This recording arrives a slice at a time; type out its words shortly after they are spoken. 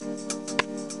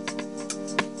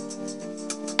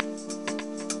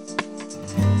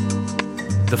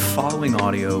The following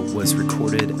audio was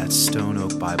recorded at Stone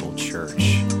Oak Bible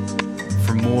Church.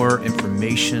 For more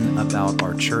information about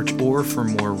our church or for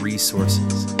more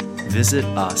resources, visit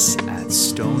us at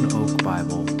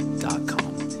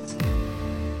stoneoakbible.com.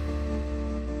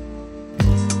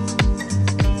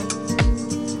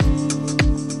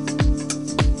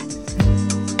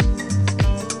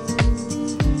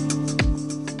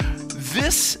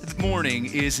 This morning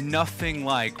is nothing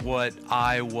like what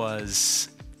I was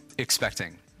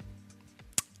expecting.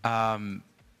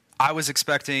 I was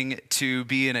expecting to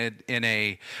be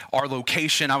in our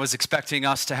location. I was expecting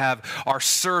us to have our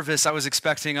service. I was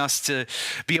expecting us to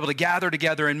be able to gather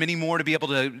together and many more to be able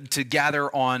to gather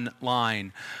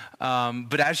online.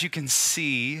 But as you can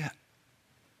see,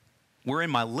 we're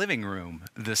in my living room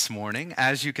this morning.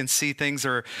 As you can see, things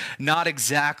are not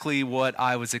exactly what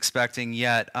I was expecting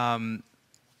yet. You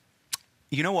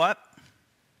know what?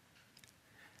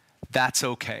 That's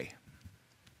okay.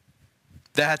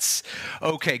 That's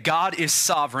okay. God is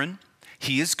sovereign.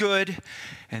 He is good,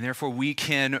 and therefore we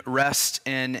can rest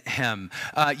in Him.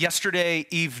 Yesterday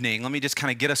evening, let me just kind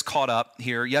of get us caught up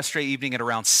here. Yesterday evening at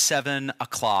around 7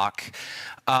 o'clock,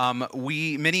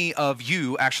 many of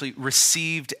you actually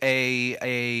received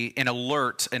an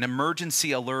alert, an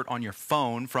emergency alert on your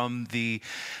phone from the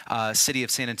city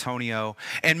of San Antonio,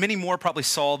 and many more probably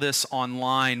saw this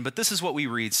online, but this is what we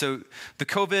read. So the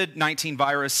COVID-19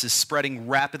 virus is spreading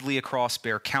rapidly across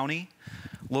Bexar County.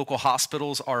 Local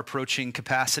hospitals are approaching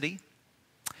capacity.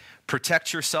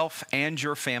 Protect yourself and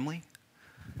your family.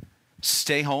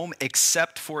 Stay home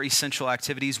except for essential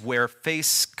activities. Wear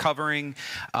face covering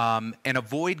and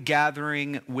avoid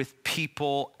gathering with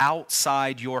people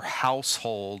outside your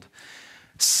household.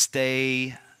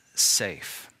 Stay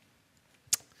safe.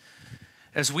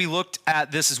 As we looked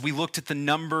at this, as we looked at the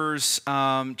numbers,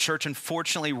 church,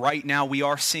 unfortunately, right now we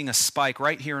are seeing a spike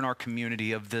right here in our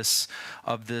community of this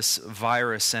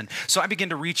virus. And so I began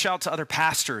to reach out to other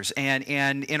pastors and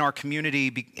in our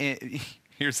community.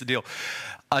 Here's the deal.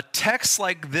 A text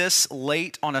like this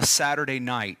late on a Saturday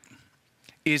night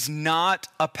is not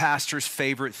a pastor's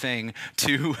favorite thing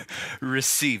to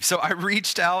receive. So I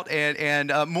reached out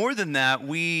and more than that,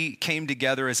 we came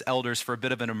together as elders for a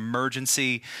bit of an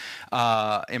emergency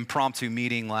impromptu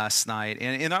meeting last night.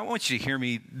 And I want you to hear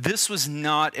me. This was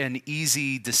not an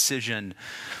easy decision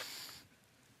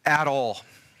at all.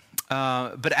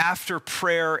 But after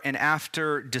prayer and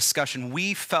after discussion,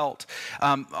 we felt,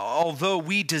 although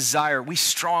we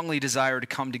strongly desire to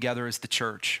come together as the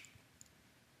church,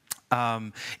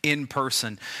 in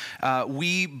person,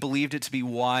 we believed it to be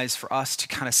wise for us to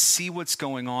kind of see what's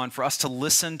going on, for us to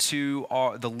listen to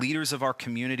the leaders of our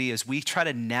community as we try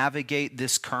to navigate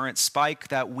this current spike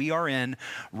that we are in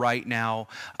right now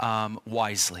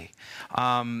wisely.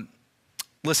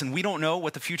 Listen, we don't know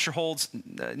what the future holds.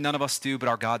 None of us do, but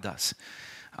our God does.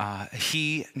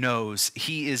 He knows.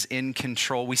 He is in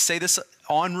control. We say this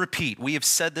on repeat. We have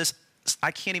said this,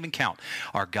 I can't even count.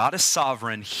 Our God is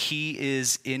sovereign. He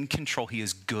is in control. He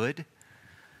is good,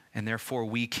 and therefore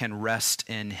we can rest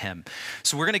in Him.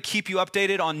 So we're going to keep you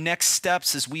updated on next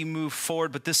steps as we move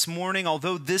forward. But this morning,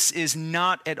 although this is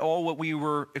not at all what we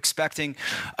were expecting,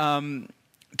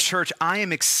 church, I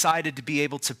am excited to be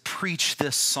able to preach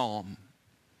this psalm.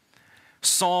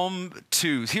 Psalm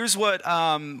 2. Here's what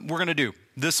we're going to do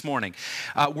this morning.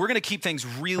 We're going to keep things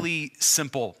really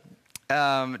simple.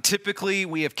 Typically,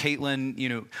 we have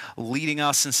Caitlin, leading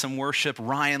us in some worship.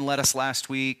 Ryan led us last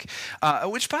week,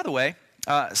 which, by the way,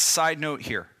 side note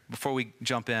here before we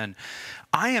jump in,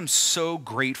 I am so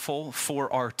grateful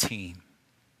for our team.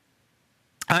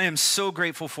 I am so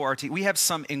grateful for our team. We have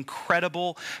some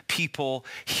incredible people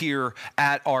here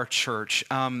at our church.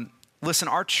 Listen,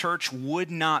 our church would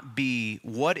not be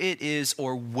what it is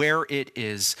or where it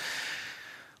is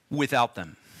without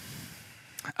them.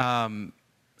 I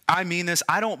mean this,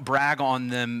 I don't brag on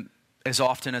them as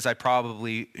often as I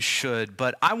probably should,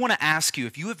 but I want to ask you,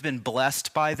 if you have been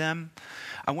blessed by them,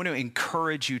 I want to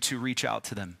encourage you to reach out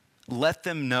to them. Let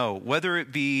them know, whether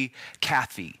it be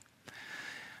Kathy,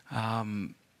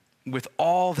 with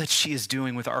all that she is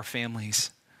doing with our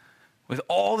families, with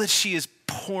all that she is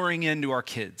pouring into our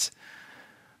kids,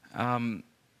 or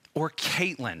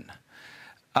Caitlin.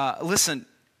 Listen,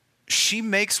 she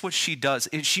makes what she does,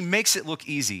 she makes it look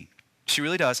easy. She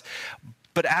really does.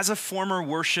 But as a former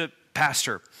worship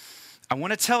pastor, I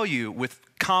want to tell you with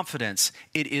confidence,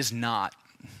 it is not.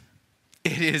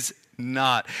 It is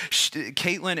not.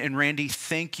 Caitlin and Randy,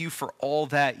 thank you for all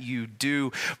that you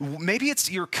do. Maybe it's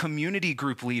your community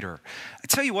group leader. I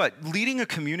tell you what, leading a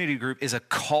community group is a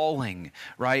calling,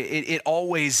 right? It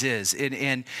always is.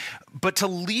 But to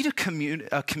lead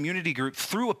a community group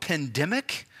through a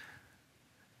pandemic,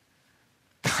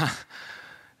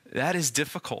 that is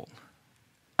difficult.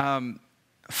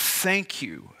 Thank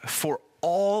you for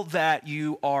all that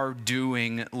you are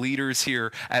doing, leaders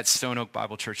here at Stone Oak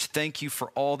Bible Church. Thank you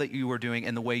for all that you are doing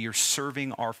and the way you're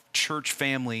serving our church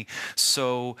family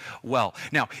so well.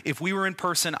 Now, if we were in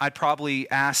person, I'd probably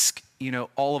ask,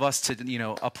 all of us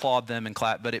to, applaud them and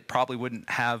clap, but it probably wouldn't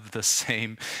have the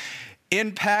same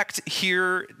impact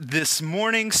here this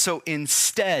morning. So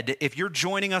instead, if you're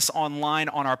joining us online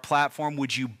on our platform,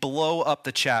 would you blow up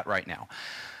the chat right now?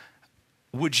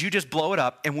 Would you just blow it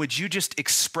up, and would you just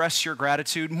express your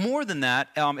gratitude? More than that,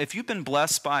 if you've been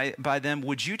blessed by them,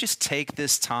 would you just take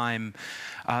this time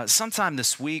sometime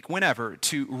this week, whenever,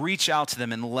 to reach out to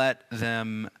them and let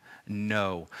them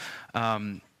know?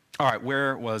 All right,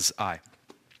 where was I?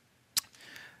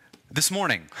 This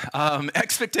morning,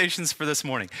 expectations for this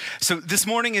morning. So this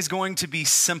morning is going to be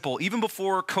simple. Even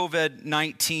before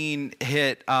COVID-19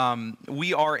 hit,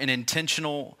 we are an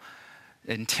intentionally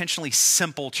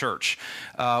simple church.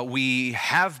 We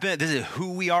have been, this is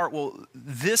who we are. Well,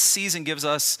 this season gives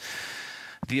us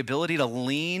the ability to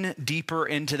lean deeper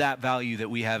into that value that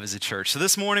we have as a church. So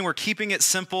this morning we're keeping it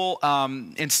simple.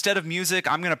 Instead of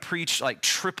music, I'm going to preach like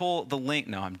triple the length.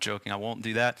 No, I'm joking. I won't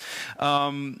do that.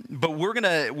 But we're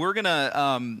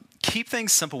gonna keep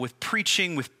things simple with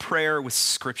preaching, with prayer, with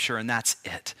scripture, and that's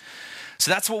it.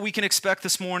 So that's what we can expect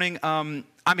this morning. I'm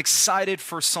excited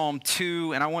for Psalm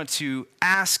 2, and I want to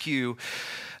ask you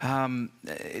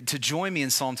to join me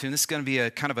in Psalm 2. And this is going to be a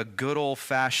kind of a good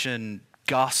old-fashioned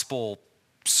gospel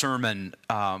sermon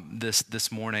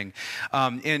this morning.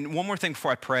 And one more thing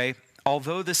before I pray.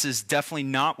 Although this is definitely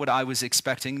not what I was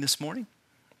expecting this morning,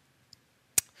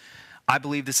 I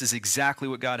believe this is exactly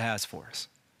what God has for us.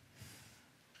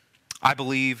 I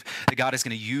believe that God is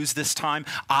going to use this time.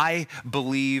 I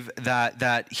believe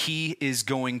that He is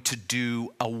going to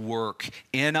do a work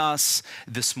in us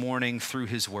this morning through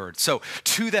His word. So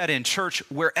to that end, church,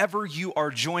 wherever you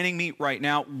are joining me right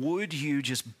now, would you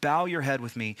just bow your head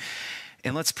with me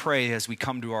and let's pray as we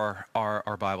come to our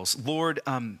Bibles. Lord,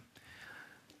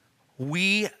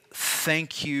 we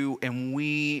thank you and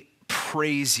we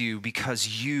praise you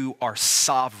because you are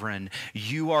sovereign,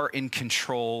 you are in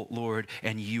control, Lord,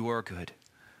 and you are good.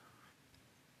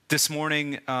 This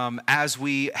morning, as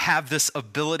we have this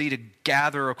ability to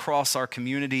gather across our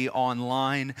community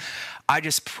online, I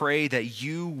just pray that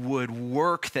you would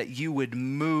work, that you would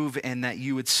move, and that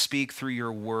you would speak through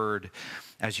your word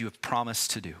as you have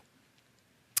promised to do.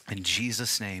 In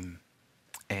Jesus' name,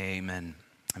 amen.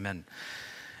 Amen.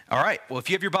 All right, well, if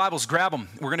you have your Bibles, grab them.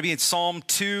 We're going to be in Psalm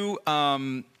 2.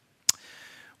 While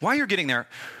you're getting there,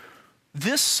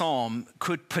 this psalm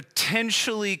could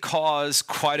potentially cause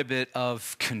quite a bit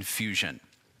of confusion.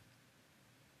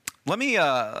 Let me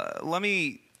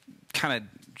kind of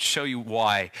show you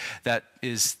why that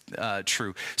is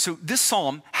true. So this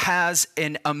psalm has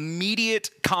an immediate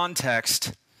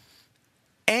context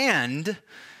and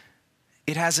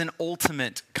it has an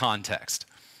ultimate context.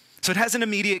 So it has an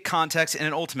immediate context and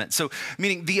an ultimate. So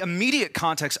meaning the immediate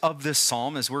context of this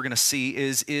psalm, as we're going to see,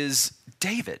 is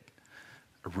David.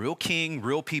 A real king,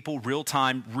 real people, real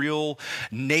time, real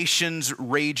nations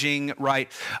raging,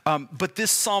 right? But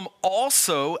this psalm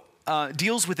also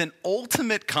deals with an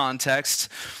ultimate context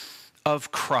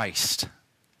of Christ.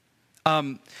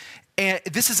 And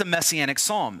this is a messianic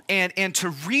psalm. And to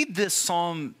read this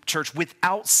psalm, church,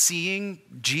 without seeing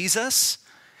Jesus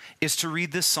is to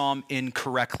read this psalm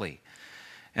incorrectly.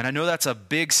 And I know that's a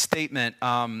big statement.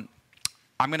 We're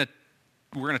going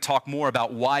to talk more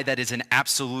about why that is an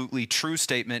absolutely true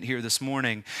statement here this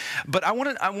morning. But I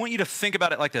want you to think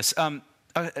about it like this.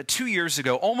 2 years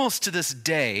ago, almost to this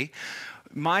day,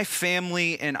 my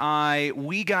family and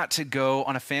we got to go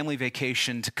on a family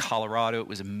vacation to Colorado. It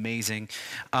was amazing.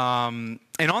 And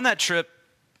on that trip,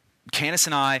 Candace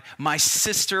and my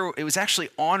sister, it was actually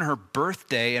on her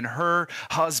birthday, and her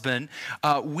husband,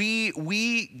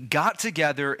 we got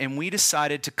together and we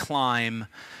decided to climb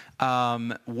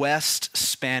West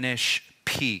Spanish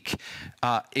Peak.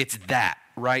 It's that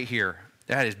right here.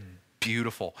 That is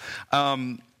beautiful.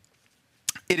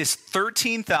 It is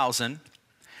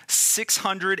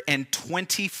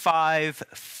 13,625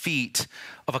 feet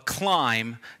of a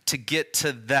climb to get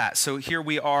to that. So here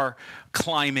we are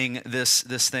climbing this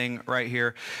thing right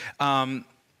here.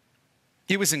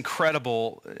 It was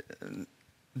incredible.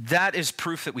 That is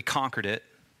proof that we conquered it,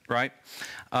 right?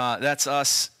 That's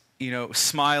us,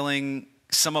 smiling.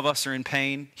 Some of us are in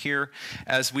pain here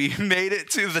as we made it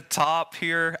to the top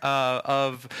here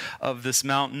of this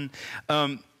mountain.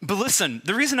 But listen,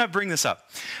 the reason I bring this up,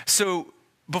 so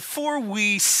before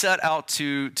we set out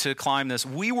to climb this,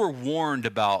 we were warned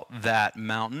about that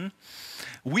mountain.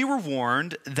 We were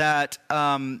warned that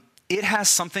it has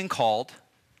something called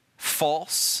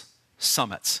false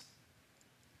summits.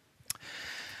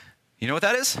 You know what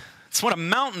that is? It's when a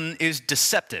mountain is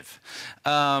deceptive.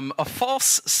 A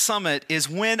false summit is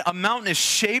when a mountain is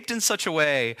shaped in such a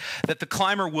way that the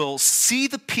climber will see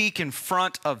the peak in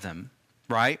front of them,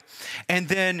 right? And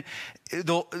then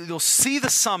they'll see the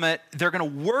summit, they're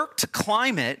going to work to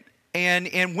climb it,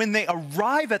 and when they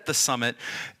arrive at the summit,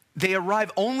 they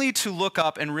arrive only to look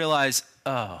up and realize,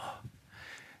 oh,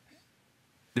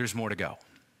 there's more to go.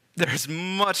 There's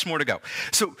much more to go.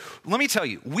 So let me tell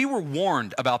you, we were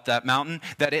warned about that mountain,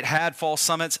 that it had false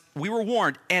summits. We were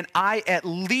warned, and I at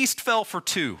least fell for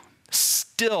two.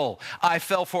 Still, I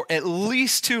fell for at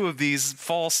least two of these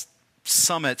false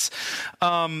summits.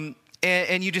 And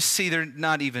you just see they're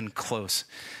not even close.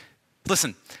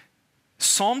 Listen,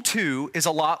 Psalm 2 is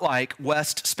a lot like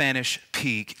West Spanish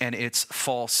Peak and its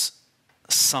false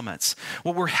summits.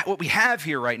 What we have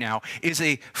here right now is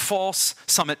a false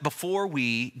summit before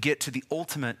we get to the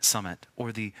ultimate summit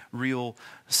or the real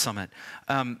summit.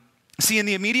 See, in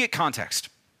the immediate context,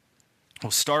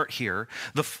 we'll start here.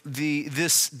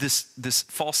 This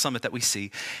false summit that we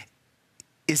see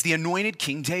is the anointed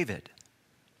King David.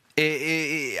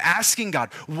 Asking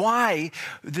God, why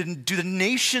do the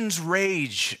nations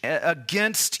rage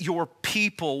against your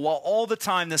people? While all the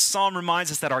time this psalm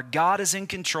reminds us that our God is in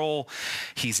control.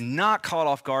 He's not caught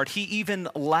off guard. He even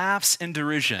laughs in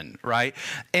derision, right?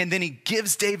 And then he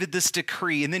gives David this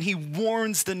decree, and then he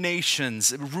warns the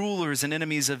nations, rulers and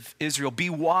enemies of Israel, be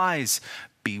wise,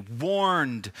 be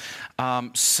warned,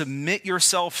 submit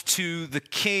yourself to the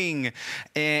king,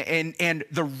 and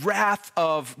the wrath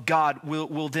of God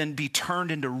will then be turned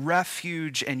into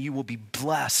refuge, and you will be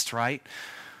blessed, right?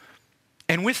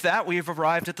 And with that, we have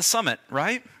arrived at the summit,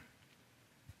 right?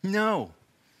 No,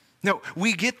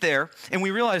 we get there and we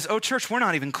realize, oh, church, we're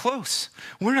not even close.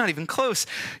 We're not even close.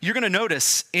 You're going to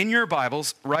notice in your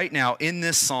Bibles right now in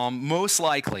this psalm, most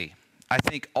likely, I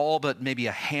think all but maybe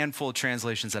a handful of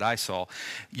translations that I saw,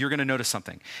 you're going to notice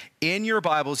something. In your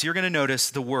Bibles, you're going to notice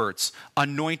the words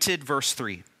anointed, verse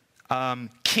 3,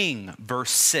 king,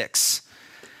 verse 6,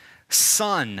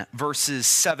 son, verses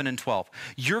 7 and 12.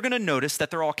 You're going to notice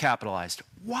that they're all capitalized.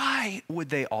 Why would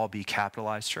they all be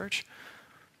capitalized, church?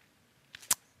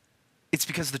 It's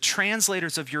because the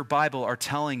translators of your Bible are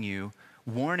telling you,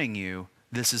 warning you,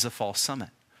 this is a false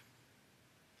summit.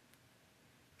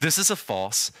 This is a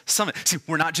false summit. See,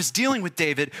 we're not just dealing with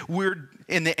David. We're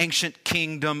in the ancient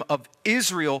kingdom of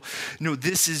Israel. No,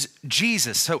 this is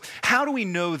Jesus. So how do we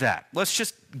know that? Let's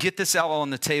just get this out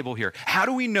on the table here. How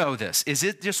do we know this? Is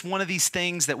it just one of these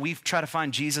things that we've tried to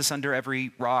find Jesus under every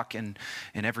rock and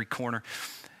in every corner?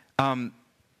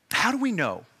 How do we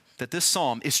know that this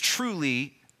psalm is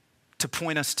truly to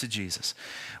point us to Jesus?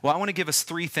 Well, I want to give us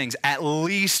three things, at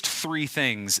least three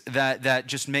things that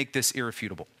just make this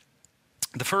irrefutable.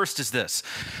 The first is this,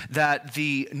 that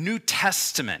the New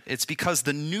Testament, it's because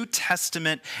the New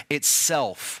Testament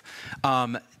itself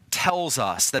tells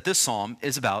us that this psalm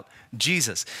is about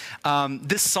Jesus.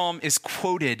 This psalm is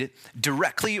quoted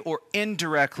directly or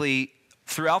indirectly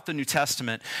throughout the New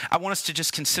Testament. I want us to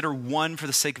just consider one for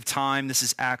the sake of time. This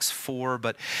is Acts 4,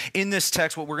 but in this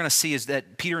text, what we're going to see is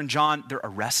that Peter and John, they're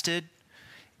arrested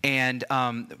and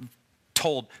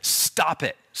told, stop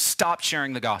it, stop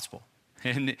sharing the gospel.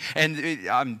 And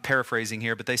I'm paraphrasing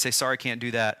here, but they say, sorry, can't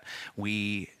do that.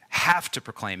 We have to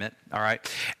proclaim it, all right?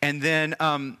 And then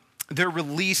they're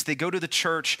released. They go to the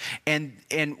church, and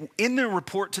in their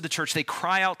report to the church, they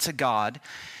cry out to God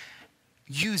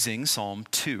using Psalm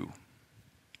 2.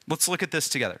 Let's look at this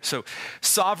together. So,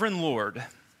 Sovereign Lord,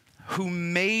 who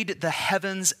made the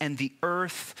heavens and the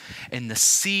earth and the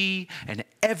sea and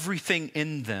everything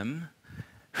in them,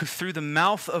 who through the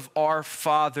mouth of our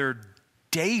father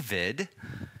David,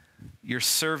 your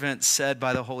servant said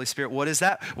by the Holy Spirit. What is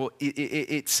that? Well,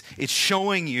 it's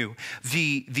showing you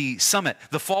the summit,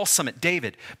 the false summit,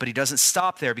 David. But he doesn't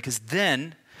stop there, because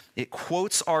then it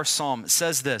quotes our psalm. It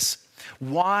says this: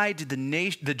 why did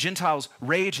the Gentiles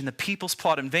rage and the peoples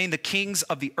plot in vain? The kings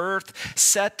of the earth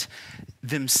set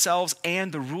themselves,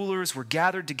 and the rulers were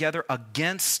gathered together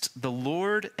against the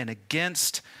Lord and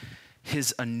against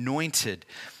his anointed.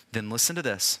 Then listen to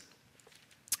this.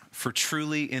 For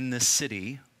truly in this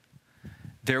city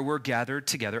there were gathered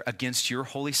together against your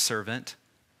holy servant,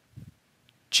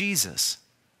 Jesus.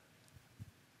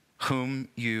 whom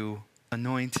you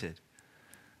anointed.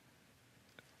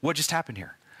 What just happened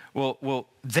here? Well,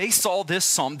 they saw this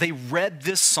psalm. They read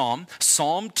this psalm,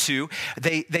 Psalm 2.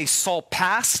 They saw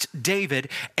past David,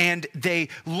 and they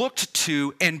looked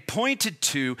to and pointed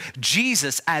to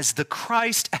Jesus as the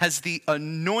Christ, as the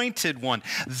anointed one.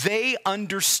 They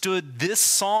understood this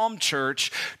psalm,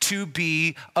 church, to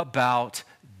be about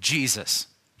Jesus.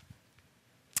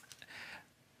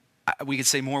 We could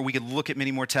say more, we could look at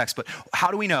many more texts, but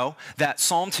how do we know that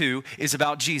Psalm 2 is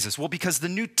about Jesus? Well, because the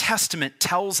New Testament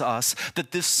tells us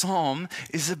that this psalm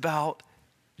is about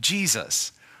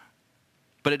Jesus.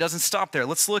 But it doesn't stop there.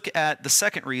 Let's look at the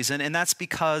second reason, and that's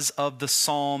because of the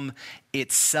psalm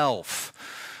itself.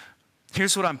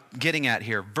 Here's what I'm getting at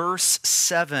here. Verse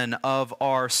 7 of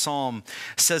our psalm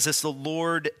says this: the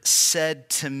Lord said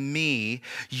to me,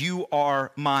 you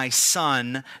are my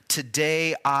son.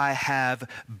 Today I have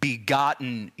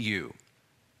begotten you.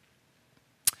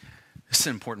 This is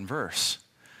an important verse.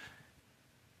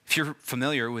 If you're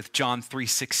familiar with John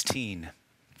 3:16,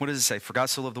 what does it say? For God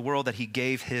so loved the world that he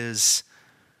gave his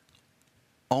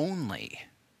only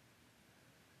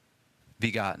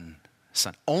begotten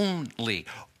Son.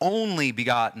 Only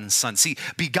begotten Son. See,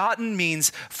 begotten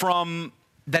means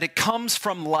that it comes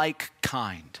from like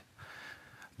kind.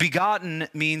 Begotten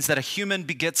means that a human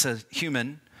begets a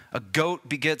human, a goat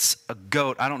begets a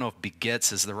goat. I don't know if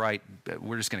begets is the right,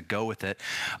 we're just going to go with it.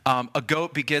 A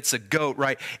goat begets a goat,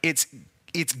 right?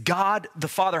 It's God the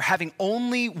Father having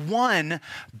only one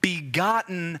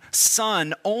begotten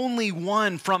Son, only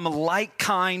one from like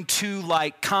kind to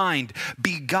like kind.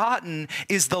 Begotten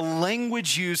is the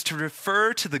language used to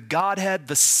refer to the Godhead,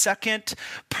 the second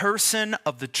person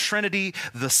of the Trinity,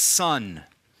 the Son.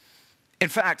 In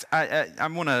fact, I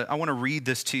want to read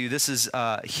this to you. This is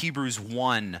Hebrews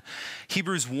 1.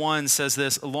 Hebrews 1 says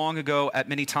this: long ago, at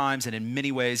many times and in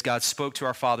many ways, God spoke to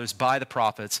our fathers by the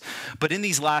prophets. But in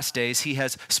these last days, he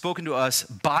has spoken to us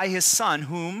by his Son,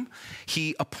 whom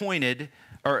he appointed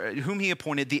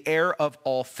the heir of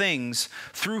all things,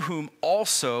 through whom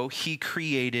also he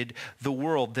created the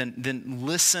world. Then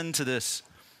listen to this.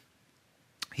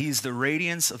 He is the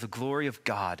radiance of the glory of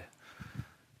God,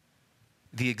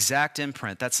 the exact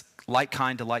imprint, that's like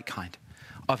kind to like kind,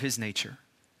 of his nature.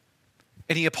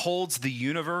 And he upholds the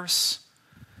universe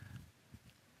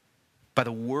by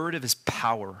the word of his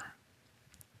power.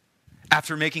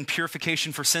 After making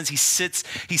purification for sins, he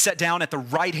sat down at the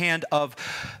right hand of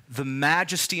the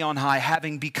majesty on high,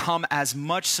 having become as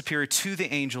much superior to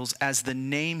the angels as the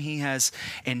name he has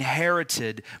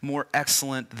inherited more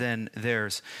excellent than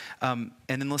theirs. And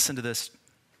then listen to this.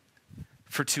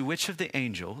 For to which of the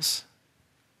angels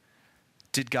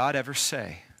did God ever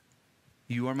say,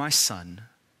 you are my son,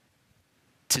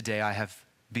 today I have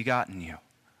begotten you?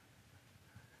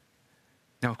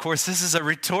 Now, of course, this is a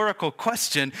rhetorical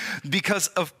question because,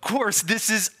 of course, this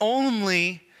is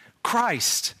only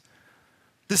Christ.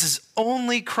 This is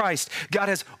only Christ. God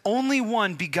has only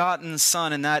one begotten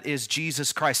Son, and that is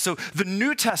Jesus Christ. So the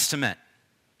New Testament,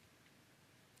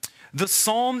 this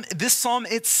psalm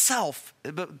itself,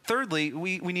 but thirdly,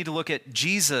 we need to look at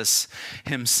Jesus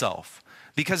himself.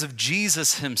 Because of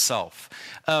Jesus himself.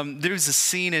 There's a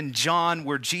scene in John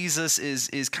where Jesus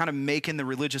is kind of making the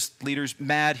religious leaders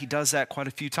mad. He does that quite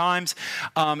a few times.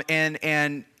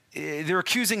 And they're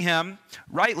accusing him,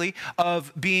 rightly,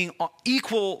 of being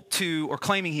equal to, or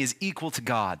claiming he is equal to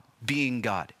God, being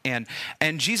God. And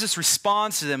Jesus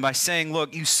responds to them by saying,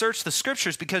 look, you search the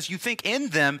scriptures because you think in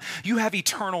them you have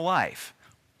eternal life.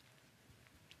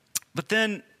 But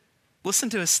then listen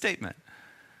to his statement.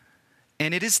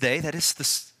 And it is that is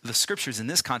the scriptures in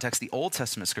this context, the Old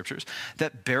Testament scriptures,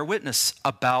 that bear witness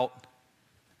about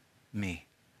me.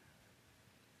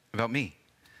 About me.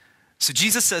 So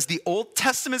Jesus says the Old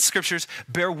Testament scriptures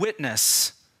bear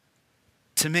witness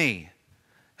to me.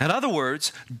 In other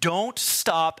words, don't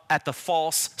stop at the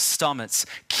false stomachs.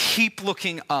 Keep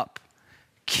looking up.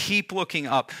 Keep looking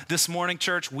up. This morning,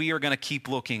 church, we are going to keep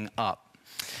looking up.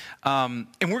 And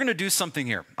we're going to do something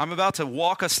here. I'm about to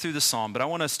walk us through the psalm, but I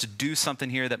want us to do something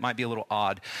here that might be a little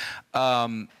odd.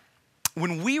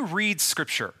 When we read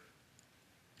scripture,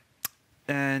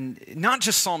 and not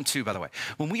just Psalm 2, by the way,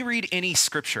 when we read any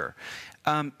scripture,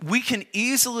 we can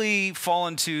easily fall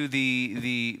into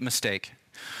the mistake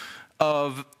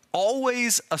of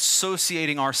always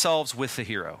associating ourselves with the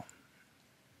hero.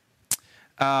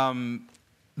 The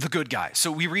good guy.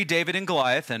 So we read David and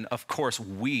Goliath, and of course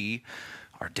we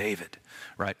are David,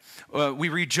 right? We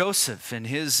read Joseph and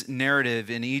his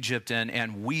narrative in Egypt,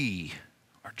 and we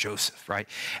are Joseph, right?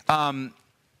 And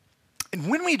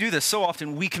when we do this, so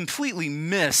often we completely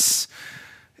miss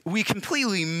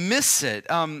it.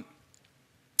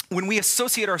 when we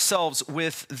associate ourselves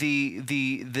with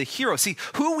the hero, see,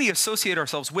 who we associate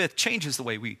ourselves with changes the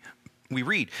way we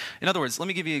read. In other words, let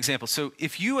me give you an example. So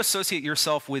if you associate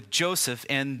yourself with Joseph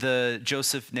and the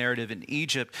Joseph narrative in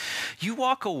Egypt, you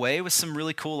walk away with some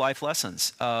really cool life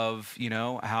lessons of,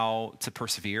 how to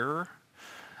persevere,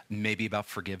 maybe about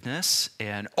forgiveness,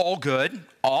 and all good.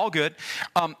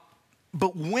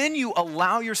 But when you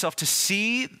allow yourself to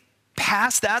see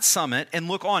past that summit and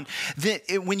look on,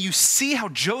 when you see how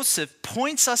Joseph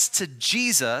points us to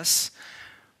Jesus,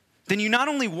 then you not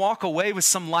only walk away with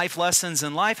some life lessons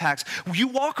and life hacks, you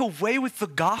walk away with the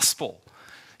gospel.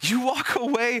 You walk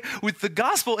away with the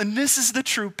gospel, and this is the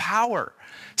true power.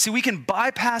 See, we can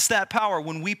bypass that power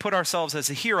when we put ourselves as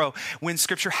a hero, when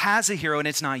Scripture has a hero and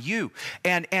it's not you.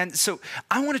 And so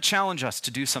I want to challenge us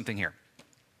to do something here.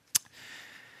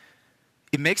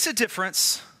 It makes a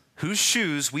difference whose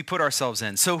shoes we put ourselves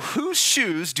in. So whose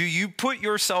shoes do you put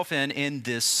yourself in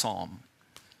this psalm?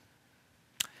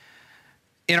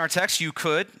 In our text, you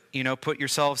could, put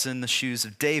yourselves in the shoes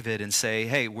of David and say,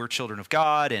 hey, we're children of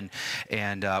God, and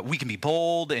we can be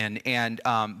bold, and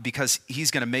because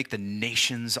he's going to make the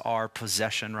nations our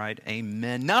possession, right?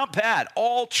 Amen. Not bad.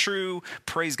 All true.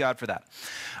 Praise God for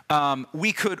that.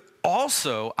 We could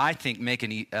also, I think, make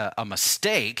a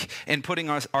mistake in putting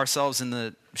ourselves in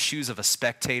the shoes of a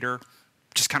spectator,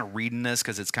 just kind of reading this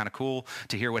because it's kind of cool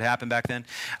to hear what happened back then,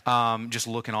 just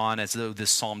looking on as though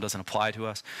this psalm doesn't apply to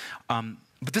us.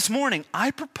 But this morning, I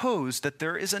propose that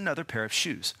there is another pair of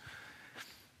shoes.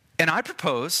 And I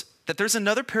propose that there's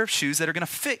another pair of shoes that are going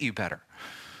to fit you better.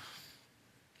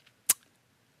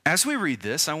 As we read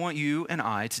this, I want you and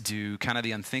I to do kind of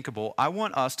the unthinkable. I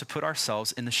want us to put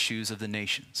ourselves in the shoes of the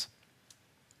nations.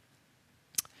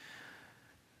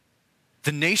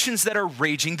 The nations that are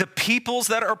raging, the peoples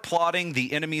that are plotting,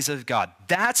 the enemies of God.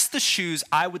 That's the shoes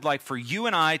I would like for you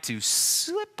and I to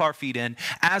slip our feet in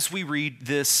as we read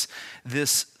this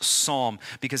psalm,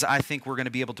 because I think we're going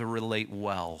to be able to relate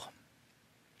well.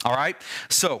 All right?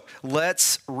 So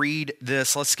let's read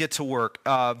this. Let's get to work.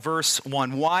 Verse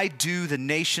 1, why do the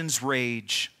nations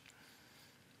rage?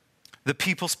 The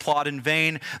peoples plot in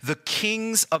vain. The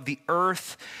kings of the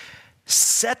earth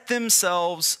set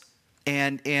themselves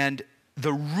and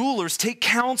the rulers take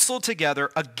counsel together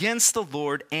against the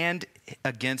Lord and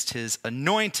against his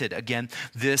anointed. Again,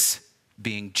 this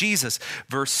being Jesus.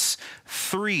 Verse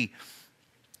 3,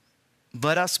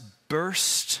 let us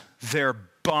burst their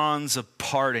bonds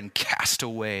apart and cast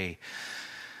away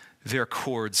their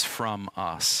cords from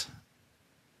us.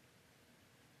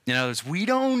 In other words, we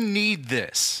don't need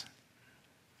this.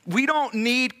 We don't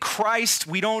need Christ.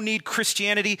 We don't need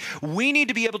Christianity. We need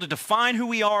to be able to define who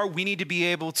we are. We need to be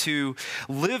able to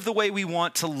live the way we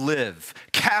want to live.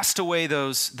 Cast away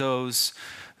those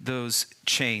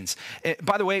chains.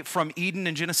 By the way, from Eden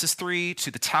in Genesis 3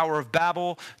 to the Tower of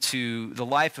Babel to the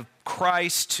life of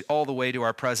Christ all the way to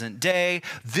our present day,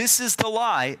 this is the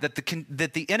lie that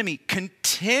the enemy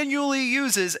continually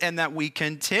uses, and that we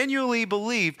continually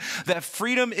believe, that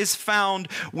freedom is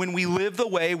found when we live the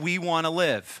way we want to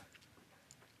live.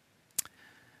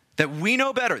 That we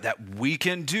know better, that we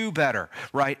can do better,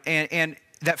 right? And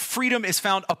that freedom is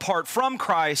found apart from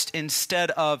Christ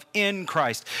instead of in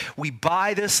Christ. We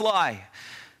buy this lie.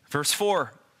 Verse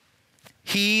 4,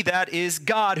 he that is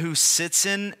God who sits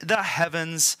in the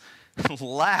heavens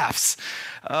laughs,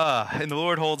 and the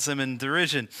Lord holds him in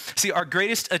derision. See, our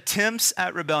greatest attempts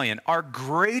at rebellion, our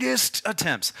God is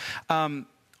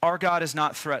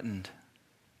not threatened.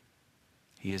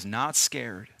 He is not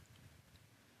scared.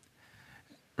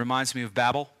 Reminds me of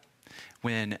Babel,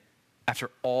 when after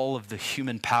all of the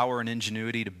human power and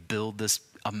ingenuity to build this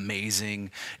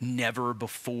amazing, never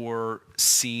before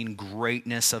seen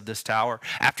greatness of this tower,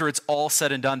 after it's all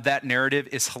said and done, that narrative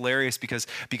is hilarious because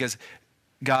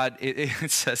God, it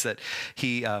says that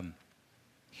he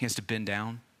has to bend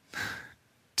down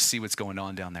to see what's going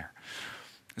on down there.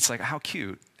 It's like, how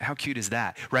cute is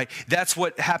that, right? That's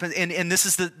what happens. And this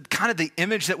is the kind of the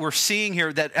image that we're seeing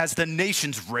here, that as the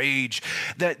nations rage,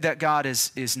 that God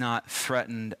is not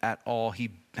threatened at all.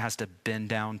 He has to bend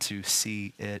down to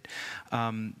see it.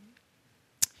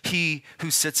 He who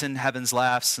sits in heavens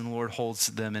laughs, and the Lord holds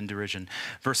them in derision.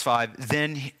 Verse 5,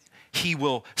 then he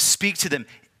will speak to them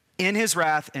in his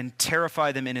wrath and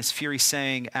terrify them in his fury,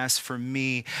 saying, as for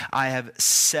me, I have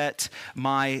set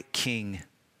my King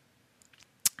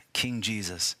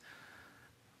Jesus,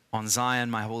 on Zion,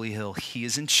 my holy hill. He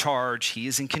is in charge. He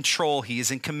is in control. He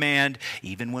is in command,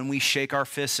 even when we shake our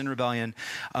fists in rebellion.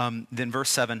 Then verse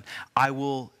 7, I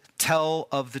will tell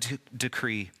of the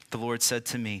decree. The Lord said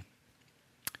to me,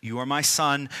 You are my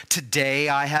son. Today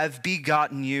I have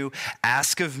begotten you.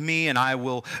 Ask of me, and I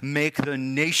will make the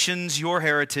nations your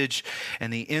heritage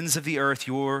and the ends of the earth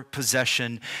your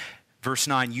possession. Verse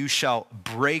 9, you shall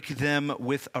break them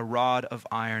with a rod of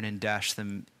iron and dash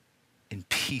them in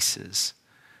pieces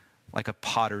like a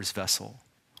potter's vessel.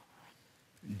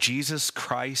 Jesus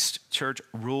Christ, church,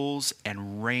 rules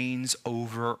and reigns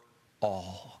over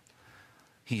all.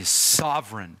 He is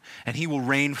sovereign, and he will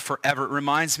reign forever. It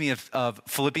reminds me of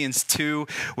Philippians 2,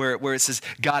 where it says,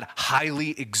 God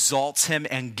highly exalts him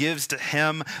and gives to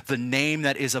him the name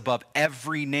that is above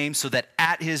every name, so that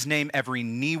at his name every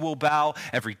knee will bow,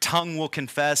 every tongue will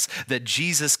confess that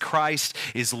Jesus Christ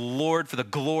is Lord for the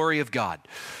glory of God.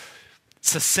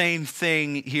 It's the same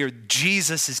thing here.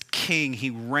 Jesus is king. He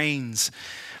reigns.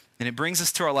 And it brings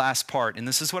us to our last part, and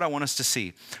this is what I want us to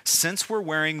see. Since we're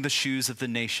wearing the shoes of the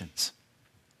nations,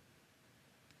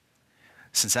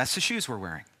 since that's the shoes we're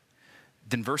wearing,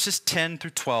 then verses 10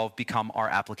 through 12 become our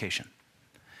application.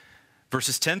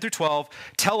 Verses 10 through 12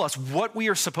 tell us what we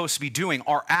are supposed to be doing,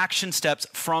 our action steps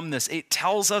from this. It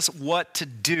tells us what to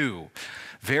do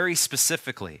very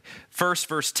specifically. First,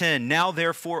 verse 10, now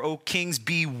therefore, O kings,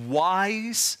 be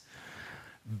wise,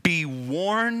 be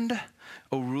warned,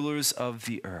 O rulers of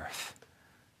the earth.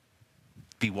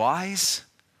 Be wise,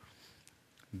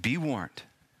 be warned.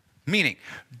 Meaning,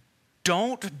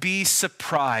 don't be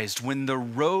surprised when the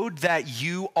road that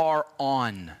you are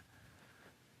on,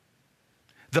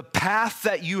 the path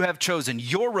that you have chosen,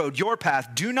 your road, your path,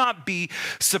 do not be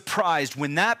surprised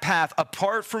when that path,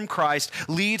 apart from Christ,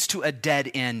 leads to a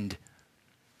dead end,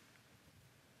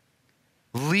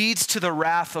 leads to the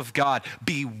wrath of God.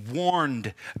 Be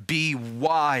warned, be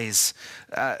wise.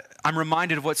 I'm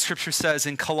reminded of what Scripture says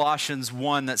in Colossians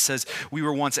 1 that says we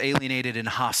were once alienated and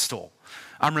hostile.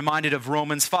 I'm reminded of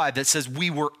Romans 5 that says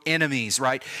we were enemies,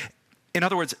 right? In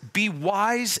other words, be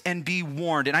wise and be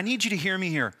warned. And I need you to hear me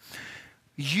here.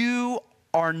 You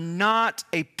are not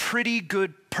a pretty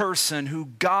good person who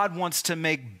God wants to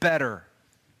make better.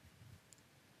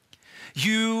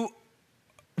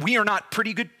 We are not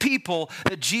pretty good people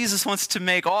that Jesus wants to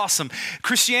make awesome.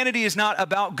 Christianity is not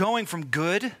about going from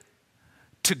good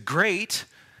to great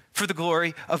for the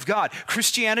glory of God.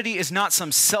 Christianity is not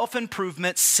some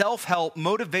self-improvement, self-help,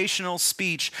 motivational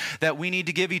speech that we need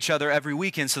to give each other every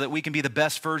weekend so that we can be the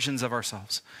best versions of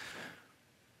ourselves.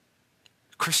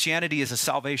 Christianity is a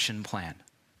salvation plan.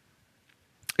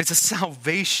 It's a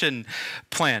salvation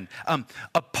plan.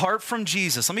 Apart from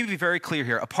Jesus, let me be very clear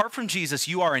here. Apart from Jesus,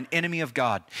 you are an enemy of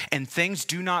God, and things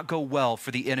do not go well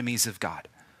for the enemies of God.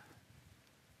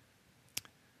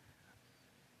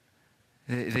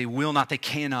 They will not, they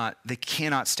cannot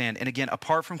stand. And again,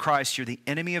 apart from Christ, you're the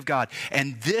enemy of God.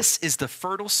 And this is the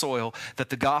fertile soil that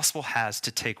the gospel has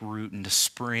to take root and to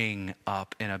spring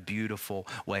up in a beautiful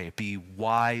way. Be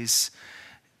wise,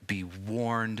 be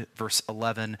warned. Verse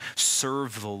 11,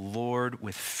 serve the Lord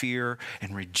with fear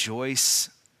and rejoice.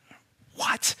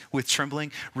 What? With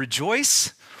trembling?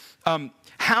 Rejoice?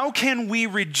 How can we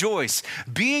rejoice?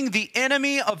 Being the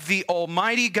enemy of the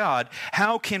Almighty God,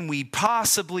 how can we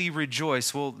possibly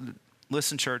rejoice? Well,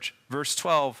 listen, church, verse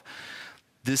 12,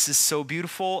 this is so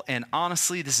beautiful, and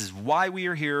honestly, this is why we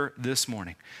are here this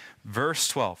morning. Verse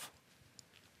 12,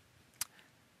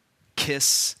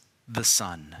 kiss the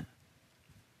Son,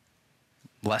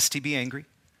 lest he be angry,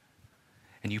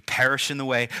 and you perish in the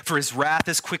way, for his wrath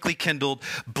is quickly kindled.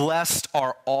 Blessed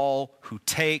are all who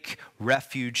take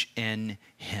refuge in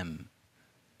him.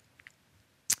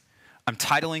 I'm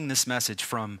titling this message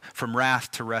from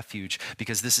wrath to refuge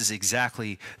because this is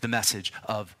exactly the message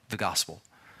of the gospel.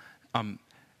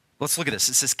 Let's look at this.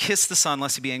 It says, kiss the Son,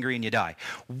 lest he be angry and you die.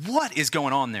 What is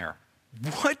going on there?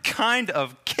 What kind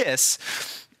of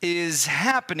kiss is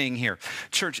happening here?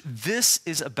 Church, this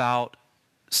is about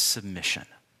submission.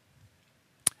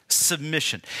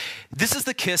 Submission. This is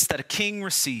the kiss that a king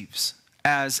receives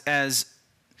as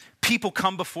people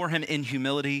come before him in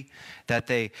humility, that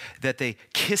they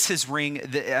kiss his ring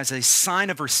as a sign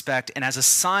of respect and as a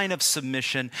sign of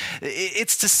submission.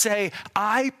 It's to say,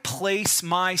 I place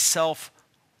myself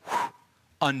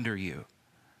under you.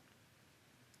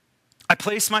 I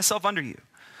place myself under you.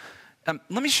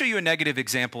 Let me show you a negative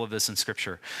example of this in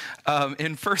Scripture.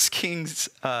 In 1 Kings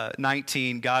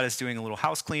 19, God is doing a little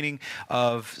house cleaning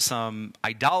of some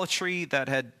idolatry that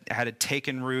had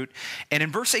taken root. And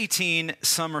in verse 18,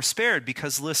 some are spared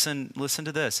because listen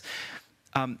to this.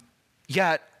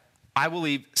 Yet I will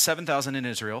leave 7,000 in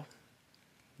Israel.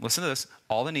 Listen to this.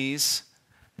 All the knees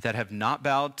that have not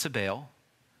bowed to Baal,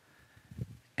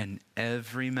 and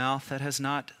every mouth that has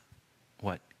not,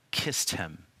 kissed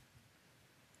him.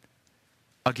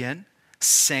 Again,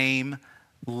 same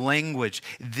language.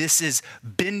 This is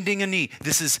bending a knee.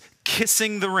 This is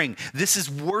kissing the ring. This is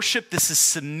worship. This is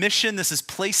submission. This is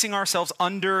placing ourselves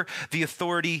under the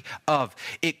authority of.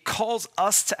 It calls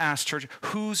us to ask, church,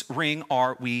 whose ring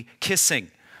are we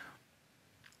kissing?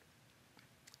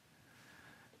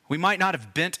 We might not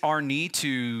have bent our knee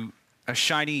to a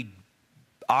shiny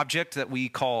object that we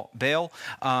call Baal,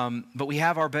 but we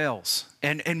have our Baals.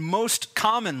 And most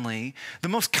commonly, the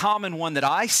most common one that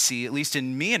I see, at least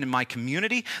in me and in my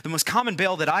community, the most common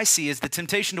Baal that I see is the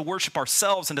temptation to worship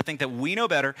ourselves and to think that we know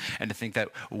better and to think that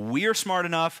we are smart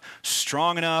enough,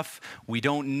 strong enough, we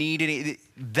don't need any.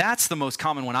 That's the most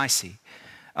common one I see.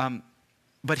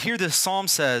 But here the psalm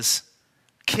says,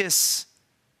 kiss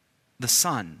the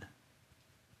Son.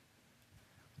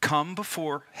 Come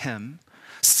before him.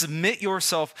 Submit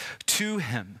yourself to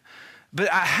him.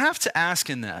 But I have to ask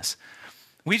in this,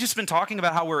 we've just been talking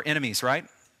about how we're enemies, right?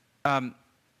 Do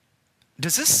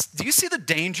you see the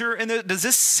danger in this? Does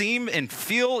this seem and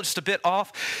feel just a bit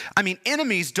off? I mean,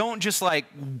 enemies don't just like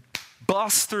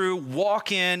bust through,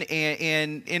 walk in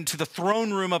and into the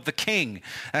throne room of the king.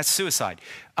 That's suicide.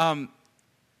 But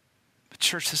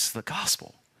church, this is the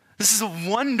gospel. This is a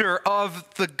wonder of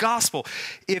the gospel.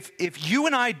 If you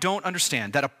and I don't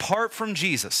understand that apart from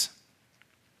Jesus,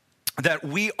 that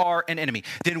we are an enemy,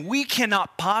 then we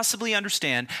cannot possibly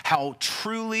understand how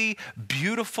truly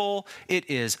beautiful it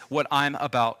is what I'm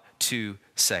about to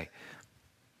say.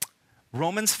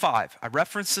 Romans 5, I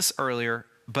referenced this earlier,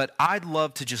 but I'd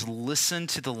love to just listen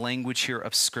to the language here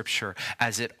of Scripture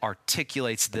as it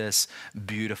articulates this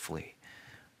beautifully.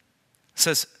 It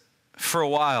says, for a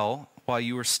while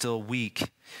you were still weak,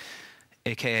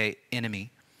 aka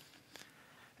enemy,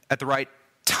 at the right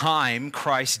time,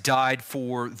 Christ died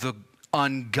for the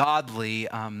ungodly,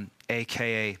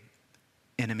 aka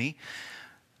enemy.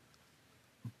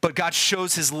 But God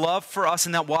shows his love for us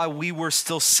in that while we were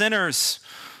still sinners,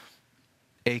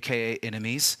 aka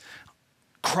enemies,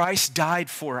 Christ died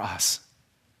for us.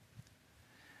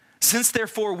 Since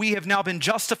therefore we have now been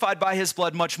justified by his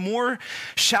blood, much more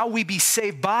shall we be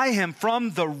saved by him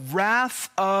from the wrath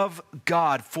of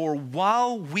God. For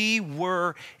while we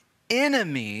were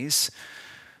enemies,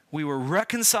 we were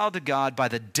reconciled to God by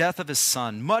the death of his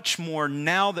Son. Much more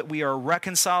now that we are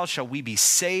reconciled shall we be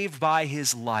saved by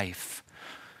his life.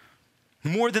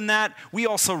 More than that, we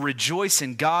also rejoice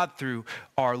in God through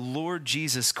our Lord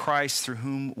Jesus Christ, through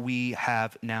whom we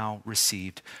have now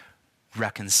received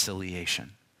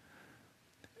reconciliation.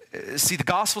 See, the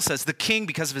gospel says the king,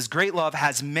 because of his great love,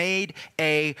 has made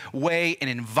a way and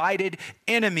invited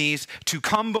enemies to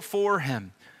come before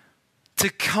him, to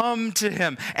come to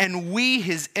him. And we,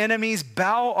 his enemies,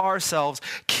 bow ourselves,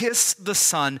 kiss the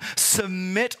Son,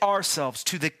 submit ourselves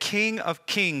to the King of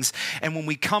Kings. And when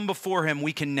we come before him,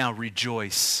 we can now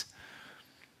rejoice,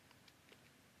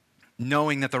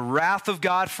 knowing that the wrath of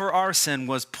God for our sin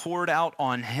was poured out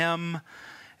on him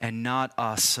and not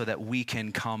us, so that we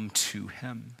can come to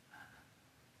him.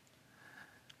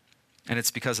 And it's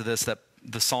because of this that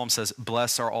the psalm says,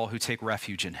 blessed are all who take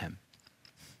refuge in him.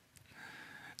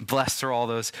 Blessed are all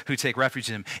those who take refuge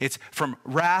in him. It's from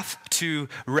wrath to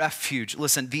refuge.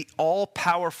 Listen, the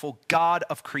all-powerful God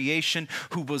of creation,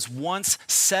 who was once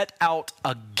set out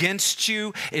against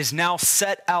you, is now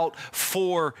set out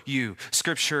for you.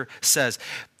 Scripture says,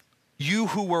 you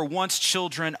who were once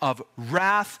children of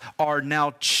wrath are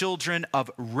now children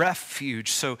of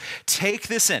refuge. So take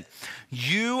this in.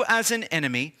 You as an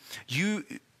enemy, you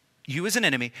as an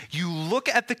enemy, you look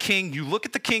at the king, you look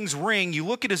at the king's ring, you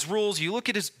look at his rules, you look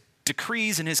at his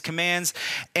decrees and his commands,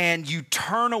 and you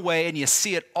turn away and you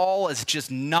see it all as just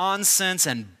nonsense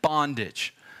and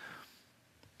bondage.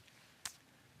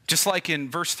 Just like in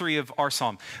verse 3 of our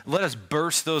psalm, let us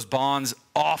burst those bonds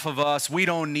off of us. We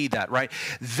don't need that, right?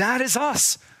 That is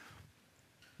us.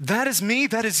 That is me.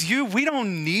 That is you. We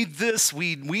don't need this.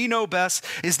 We know best.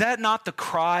 Is that not the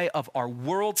cry of our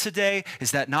world today?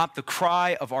 Is that not the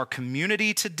cry of our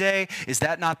community today? Is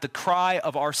that not the cry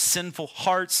of our sinful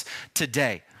hearts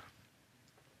today?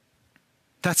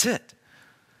 That's it.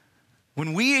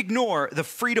 When we ignore the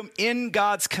freedom in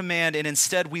God's command and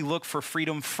instead we look for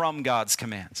freedom from God's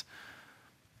commands.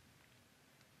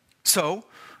 So,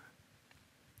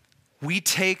 we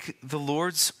take the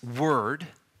Lord's word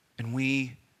and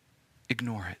we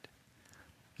ignore it.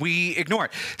 We ignore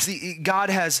it. See, God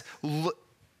has,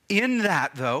 in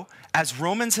that though, as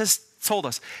Romans has told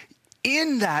us,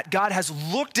 in that, God has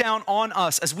looked down on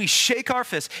us as we shake our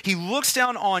fists. He looks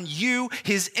down on you,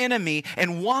 his enemy,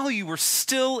 and while you were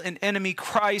still an enemy,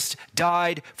 Christ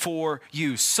died for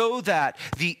you so that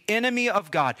the enemy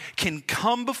of God can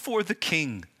come before the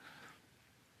king.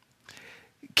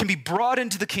 can be brought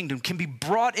into the kingdom, can be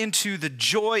brought into the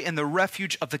joy and the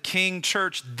refuge of the King.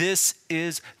 Church, this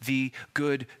is the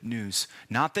good news.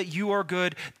 Not that you are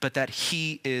good, but that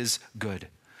he is good.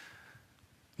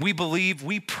 We believe,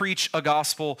 we preach a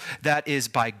gospel that is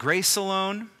by grace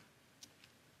alone,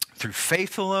 through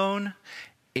faith alone,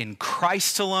 in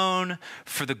Christ alone,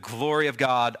 for the glory of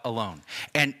God alone.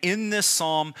 And in this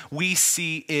psalm, we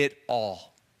see it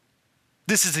all.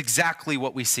 This is exactly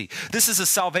what we see. This is a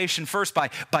salvation first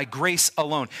by grace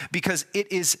alone, because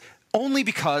it is only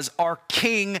because our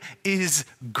King is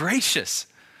gracious.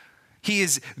 He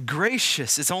is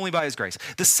gracious. It's only by his grace.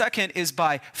 The second is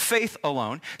by faith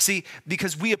alone. See,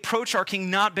 because we approach our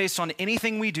King not based on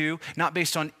anything we do, not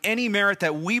based on any merit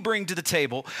that we bring to the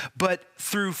table, but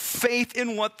through faith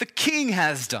in what the King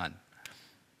has done.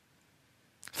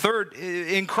 Third,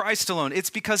 in Christ alone. It's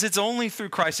because it's only through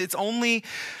Christ. It's only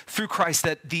through Christ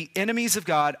that the enemies of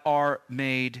God are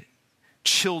made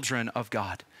children of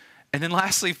God. And then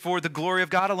lastly, for the glory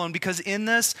of God alone, because in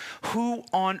this, who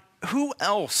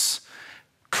else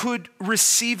could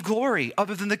receive glory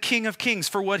other than the King of Kings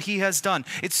for what he has done?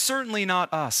 It's certainly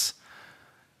not us.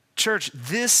 Church,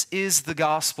 this is the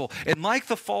gospel. And like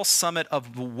the false summit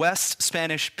of the West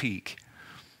Spanish Peak,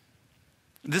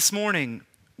 this morning,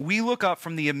 we look up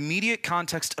from the immediate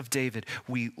context of David.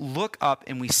 We look up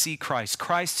and we see Christ.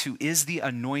 Christ who is the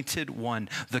anointed one,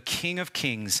 the King of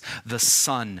Kings, the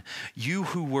Son. You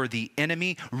who were the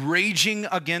enemy raging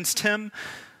against him.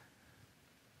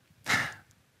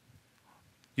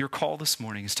 Your call this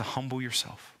morning is to humble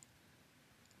yourself,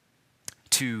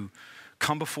 to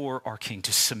come before our King,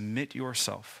 to submit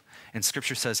yourself. And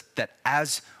Scripture says that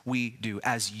as we do,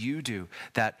 as you do,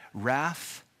 that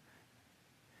wrath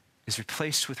is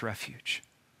replaced with refuge.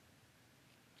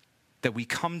 That we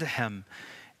come to him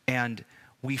and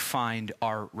we find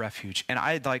our refuge. And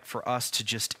I'd like for us to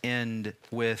just end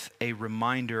with a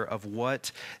reminder of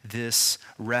what this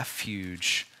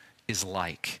refuge is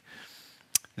like.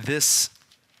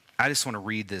 I just want to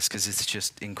read this because it's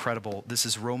just incredible. This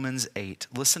is Romans 8.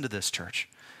 Listen to this, church.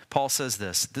 Paul says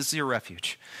this is your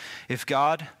refuge. If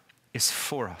God is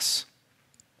for us,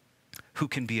 who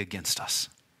can be against us?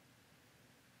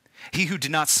 He who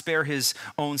did not spare his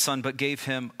own son, but gave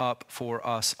him up for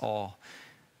us all,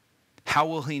 how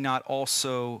will he not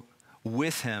also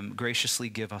with him graciously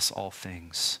give us all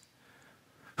things?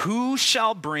 Who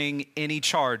shall bring any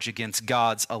charge against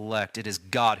God's elect? It is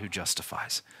God who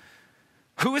justifies.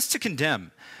 Who is to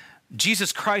condemn?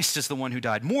 Jesus Christ is the one who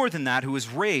died. More than that, who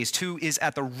is raised, who is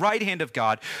at the right hand of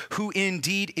God, who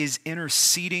indeed is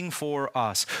interceding for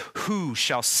us. Who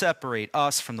shall separate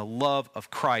us from the love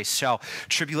of Christ? Shall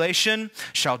tribulation,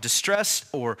 shall distress,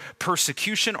 or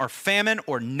persecution, or famine,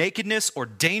 or nakedness, or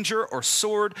danger, or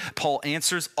sword? Paul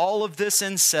answers all of this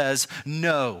and says,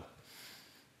 no.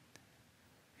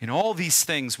 In all these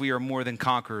things, we are more than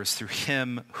conquerors through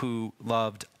him who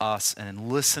loved us. And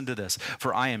listen to this.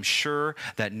 For I am sure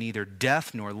that neither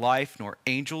death, nor life, nor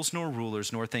angels, nor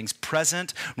rulers, nor things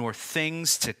present, nor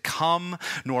things to come,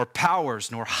 nor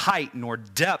powers, nor height, nor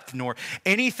depth, nor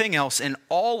anything else in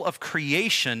all of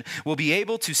creation will be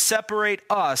able to separate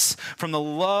us from the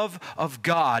love of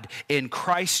God in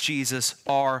Christ Jesus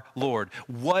our Lord.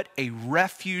 What a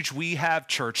refuge we have,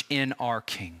 church, in our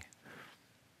King.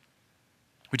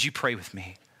 Would you pray with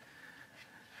me?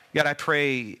 God, I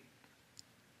pray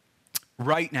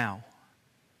right now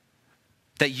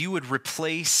that you would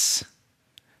replace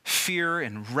fear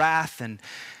and wrath, and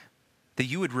that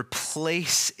you would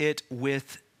replace it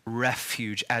with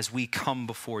refuge as we come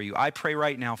before you. I pray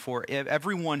right now for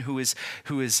everyone who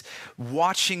is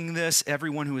watching this,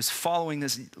 everyone who is following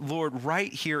this, Lord,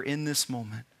 right here in this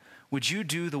moment, would you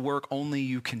do the work only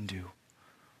you can do?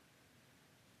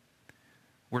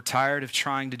 We're tired of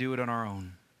trying to do it on our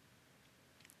own.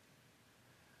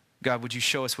 God, would you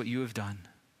show us what you have done?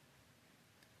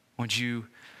 Would you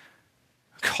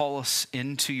call us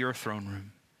into your throne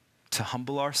room to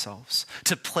humble ourselves,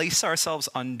 to place ourselves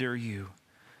under you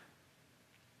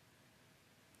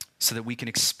so that we can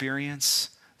experience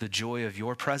the joy of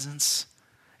your presence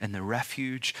and the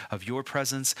refuge of your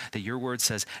presence, that your word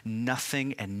says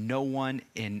nothing and no one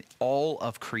in all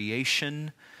of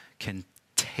creation can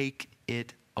take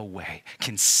it away,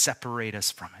 can separate us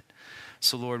from it.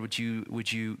 So Lord, would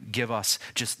you give us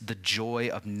just the joy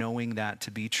of knowing that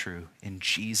to be true in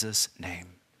Jesus' name.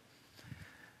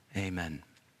 Amen.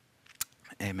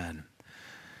 Amen.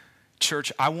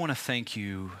 Church, I want to thank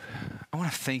you. I want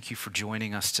to thank you for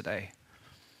joining us today.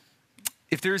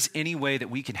 If there's any way that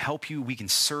we can help you, we can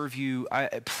serve you,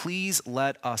 please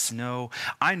let us know.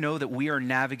 I know that we are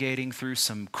navigating through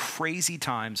some crazy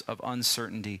times of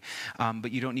uncertainty,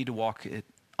 but you don't need to walk it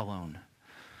alone.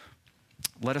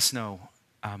 Let us know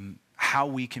how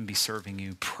we can be serving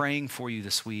you, praying for you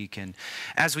this week. And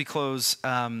as we close,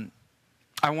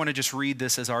 I want to just read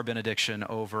this as our benediction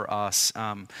over us.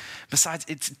 Besides,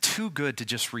 it's too good to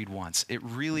just read once. It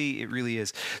really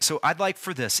is. So I'd like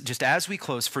for this, just as we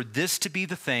close, for this to be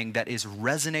the thing that is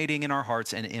resonating in our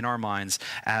hearts and in our minds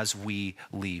as we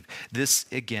leave. This,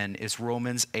 again, is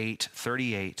Romans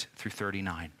 8:38 through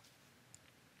 39.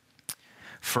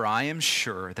 For I am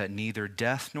sure that neither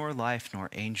death nor life, nor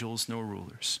angels, nor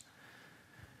rulers,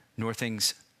 nor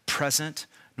things present,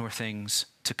 nor things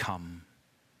to come,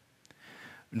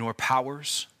 nor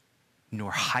powers,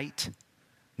 nor height,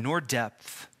 nor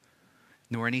depth,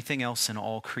 nor anything else in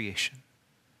all creation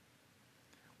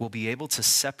will be able to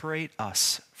separate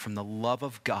us from the love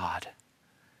of God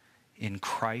in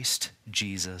Christ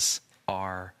Jesus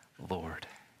our Lord.